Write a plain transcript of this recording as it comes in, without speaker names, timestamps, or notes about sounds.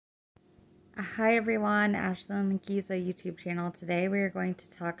Hi everyone, Ashlyn Giza YouTube channel. Today we are going to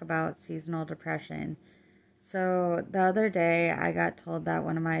talk about seasonal depression. So the other day I got told that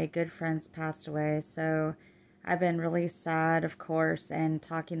one of my good friends passed away. So I've been really sad, of course, and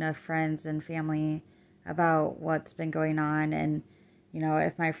talking to friends and family about what's been going on and,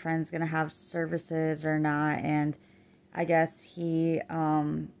 if my friend's going to have services or not. And I guess he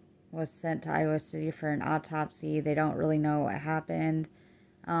was sent to Iowa City for an autopsy. They don't really know what happened.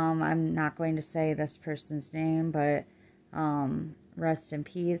 I'm not going to say this person's name, but rest in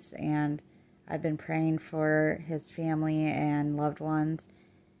peace. And I've been praying for his family and loved ones.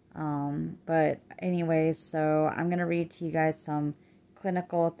 But anyways, so I'm going to read to you guys some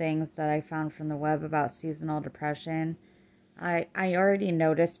clinical things that I found from the web about seasonal depression. I already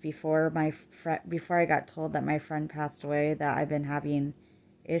noticed before before I got told that my friend passed away that I've been having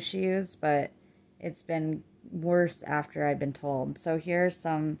issues, but it's been worse after I've been told. So here's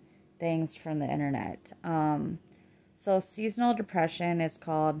some things from the internet. So seasonal depression is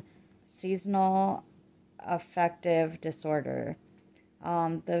called seasonal affective disorder.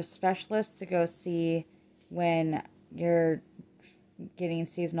 The specialists to go see when you're getting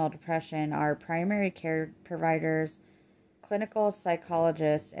seasonal depression are primary care providers, clinical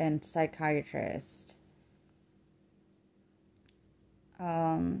psychologists, and psychiatrists.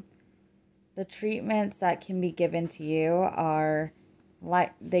 The treatments that can be given to you are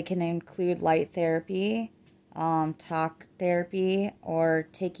they can include light therapy, talk therapy, or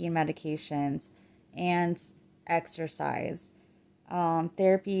taking medications, and exercise.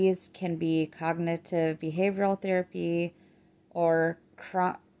 Therapies can be cognitive behavioral therapy or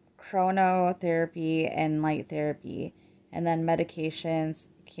chronotherapy and light therapy. And then medications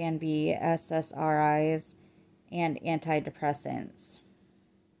can be SSRIs and antidepressants.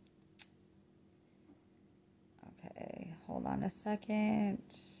 Okay, hold on a second.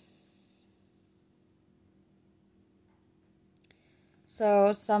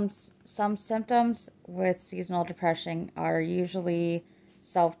 So some symptoms with seasonal depression are usually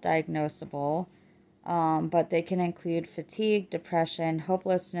self-diagnosable, but they can include fatigue, depression,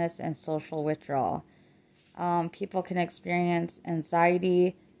 hopelessness, and social withdrawal. People can experience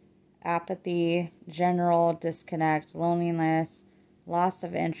anxiety, apathy, general disconnect, loneliness, loss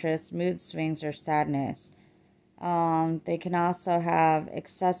of interest, mood swings, or sadness. They can also have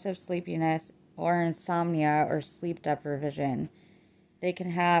excessive sleepiness or insomnia or sleep deprivation. They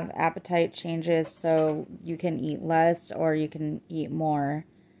can have appetite changes, so you can eat less or you can eat more.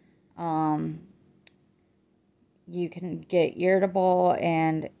 You can get irritable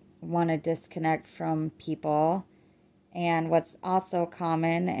and want to disconnect from people. And what's also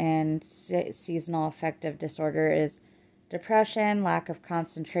common in seasonal affective disorder is depression, lack of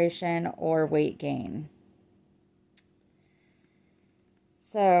concentration, or weight gain.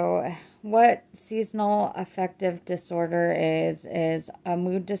 So, what seasonal affective disorder is a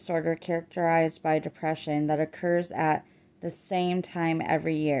mood disorder characterized by depression that occurs at the same time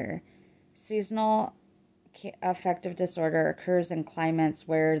every year. Seasonal affective disorder occurs in climates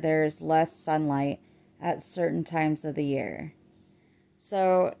where there's less sunlight at certain times of the year.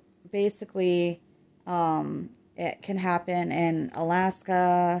 So, basically, it can happen in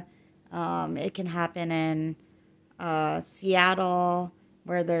Alaska, it can happen in Seattle,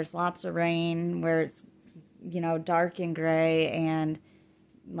 where there's lots of rain, where it's, dark and gray, and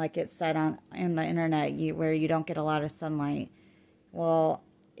like it said in the internet, where you don't get a lot of sunlight. Well,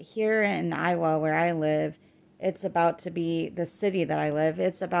 here in Iowa, where I live, it's about to be, the city that I live,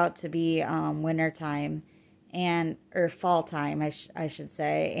 it's about to be winter time, or fall time, I should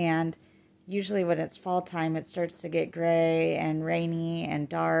say. And usually when it's fall time, it starts to get gray and rainy and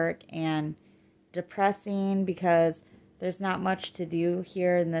dark and depressing because there's not much to do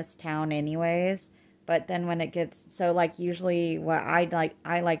here in this town anyways. But then when it gets, so like usually what I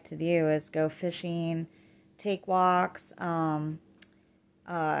like to do is go fishing, take walks,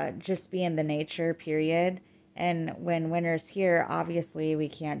 just be in the nature, period. And when winter's here, obviously we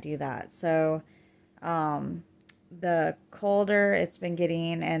can't do that. So the colder it's been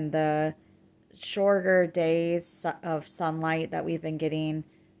getting and the shorter days of sunlight that we've been getting,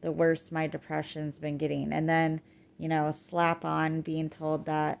 the worse my depression's been getting. And then, slap on being told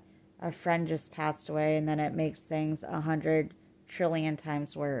that a friend just passed away, and then it makes things 100 trillion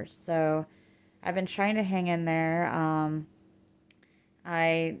times worse. So I've been trying to hang in there.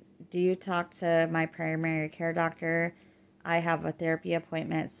 I do talk to my primary care doctor. I have a therapy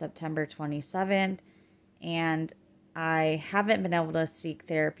appointment September 27th, and I haven't been able to seek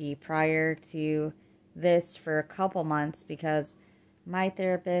therapy prior to this for a couple months because my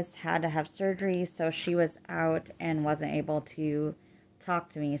therapist had to have surgery, so she was out and wasn't able to talk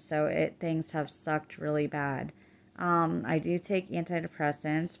to me. So things have sucked really bad. I do take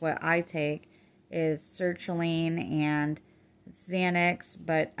antidepressants. What I take is sertraline and Xanax,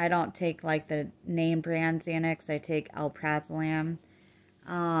 but I don't take like the name brand Xanax. I take alprazolam.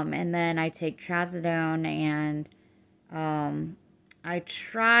 And then I take trazodone, and I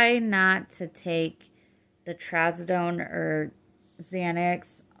try not to take the trazodone or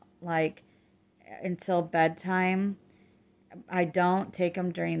Xanax like until bedtime. I don't take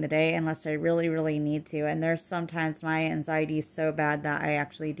them during the day unless I really, really need to. And there's sometimes my anxiety is so bad that I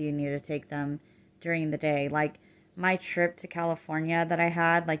actually do need to take them during the day. Like my trip to California that I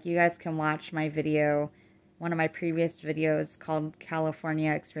had, like you guys can watch my video, one of my previous videos called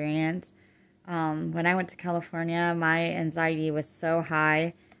California Experience. When I went to California, my anxiety was so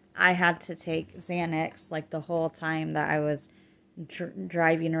high. I had to take Xanax like the whole time that I was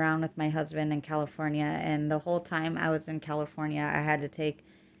driving around with my husband in California, and the whole time I was in California I had to take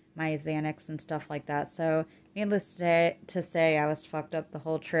my Xanax and stuff like that. So needless to say, I was fucked up the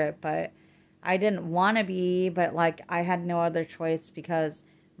whole trip, but I didn't want to be, but like I had no other choice because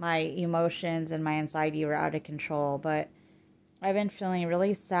my emotions and my anxiety were out of control. But I've been feeling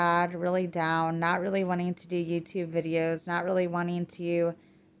really sad, really down, not really wanting to do YouTube videos, not really wanting to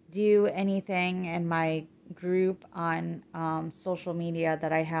do anything in my group on social media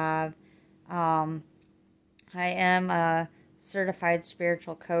that I have. I am a certified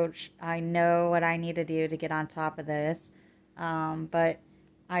spiritual coach. I know what I need to do to get on top of this. But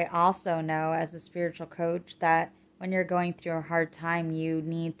I also know as a spiritual coach that when you're going through a hard time, you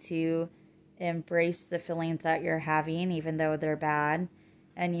need to embrace the feelings that you're having, even though they're bad.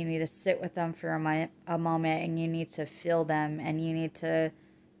 And you need to sit with them for a moment, and you need to feel them, and you need to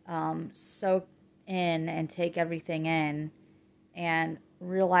soak in and take everything in and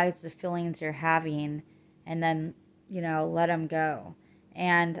realize the feelings you're having, and then, let them go.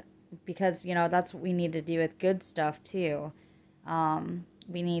 And because, that's what we need to do with good stuff too.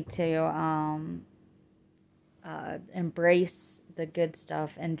 We need to embrace the good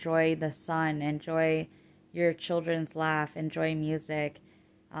stuff, enjoy the sun, enjoy your children's laugh, enjoy music,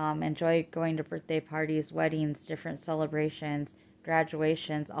 enjoy going to birthday parties, weddings, different celebrations,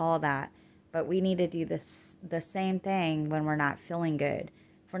 graduations, all that. But we need to do the same thing when we're not feeling good.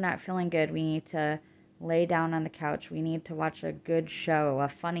 If we're not feeling good, we need to lay down on the couch. We need to watch a good show, a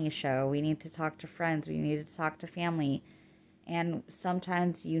funny show. We need to talk to friends. We need to talk to family. And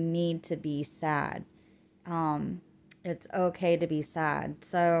sometimes you need to be sad. It's okay to be sad.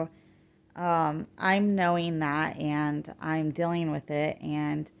 So I'm knowing that, and I'm dealing with it.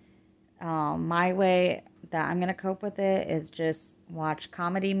 And my way that I'm going to cope with it is just watch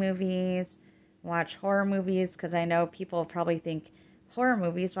comedy movies, watch horror movies, because I know people probably think, horror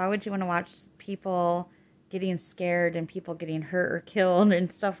movies, why would you want to watch people getting scared and people getting hurt or killed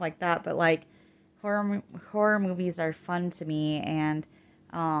and stuff like that? But like horror movies are fun to me, and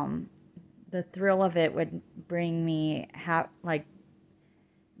the thrill of it would bring me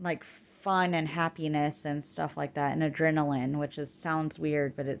like fun and happiness and stuff like that, and adrenaline, which sounds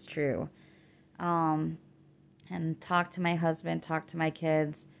weird, but it's true. And talk to my husband, talk to my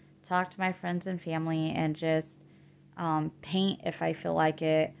kids, talk to my friends and family, and just paint if I feel like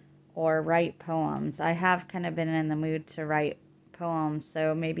it, or write poems. I have kind of been in the mood to write poems,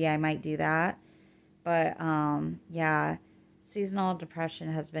 so maybe I might do that. But yeah, seasonal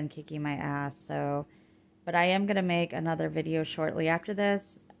depression has been kicking my ass. So, but I am going to make another video shortly after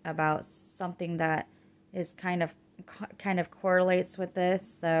this about something that is kind of correlates with this.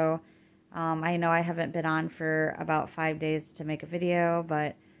 So I know I haven't been on for about 5 days to make a video,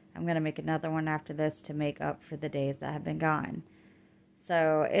 but I'm going to make another one after this to make up for the days that have been gone.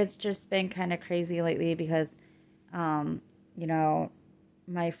 So it's just been kind of crazy lately because,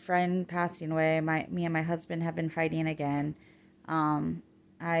 my friend passing away, me and my husband have been fighting again.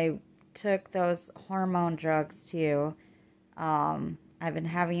 I took those hormone drugs too. I've been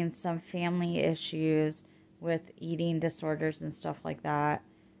having some family issues with eating disorders and stuff like that.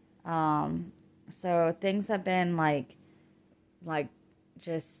 So things have been like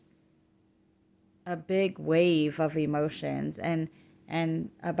just a big wave of emotions, and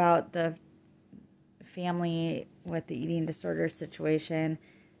about the family with the eating disorder situation,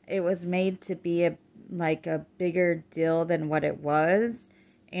 it was made to be a bigger deal than what it was.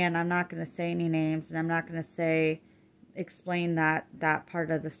 And I'm not going to say any names, and I'm not going to explain that part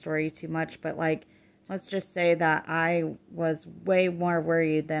of the story too much, but let's just say that I was way more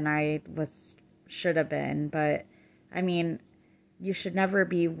worried than I should have been. But I mean, you should never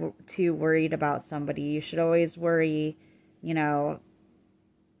be too worried about somebody. You should always worry,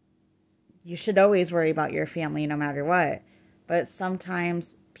 you should always worry about your family no matter what. but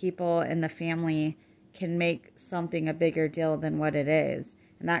sometimes people in the family can make something a bigger deal than what it is.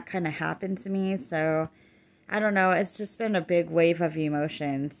 And that kind of happened to me. So I don't know. It's just been a big wave of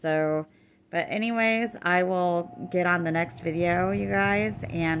emotion. So, but anyways, I will get on the next video, you guys.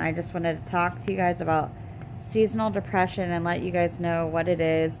 And I just wanted to talk to you guys about seasonal depression and let you guys know what it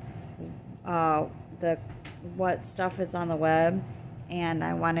is, what stuff is on the web. And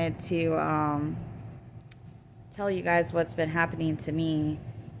I wanted to tell you guys what's been happening to me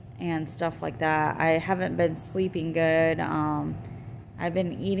and stuff like that. I haven't been sleeping good. I've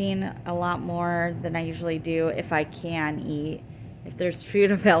been eating a lot more than I usually do, if I can eat, if there's food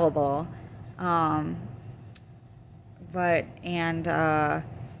available. Money's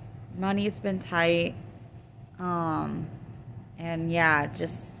been tight. And yeah,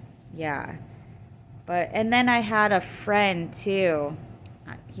 and then I had a friend too.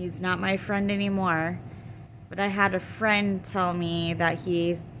 He's not my friend anymore, but I had a friend tell me that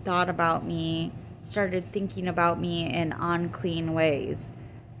he thought about me, started thinking about me in unclean ways.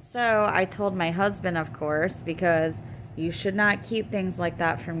 So I told my husband, of course, because you should not keep things like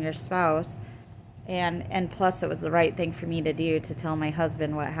that from your spouse. And plus it was the right thing for me to do, to tell my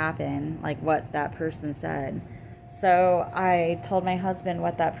husband what happened, like what that person said. So I told my husband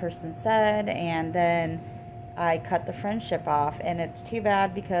what that person said, and then I cut the friendship off. And it's too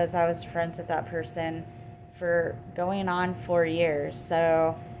bad, because I was friends with that person for going on 4 years.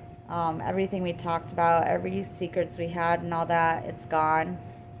 So everything we talked about, every secrets we had and all that, it's gone,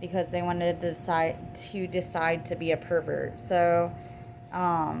 because they wanted to decide to be a pervert. So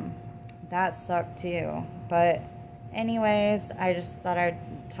that sucked too. But anyways, I just thought I'd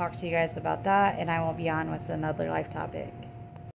talk to you guys about that, and I will be on with another life topic.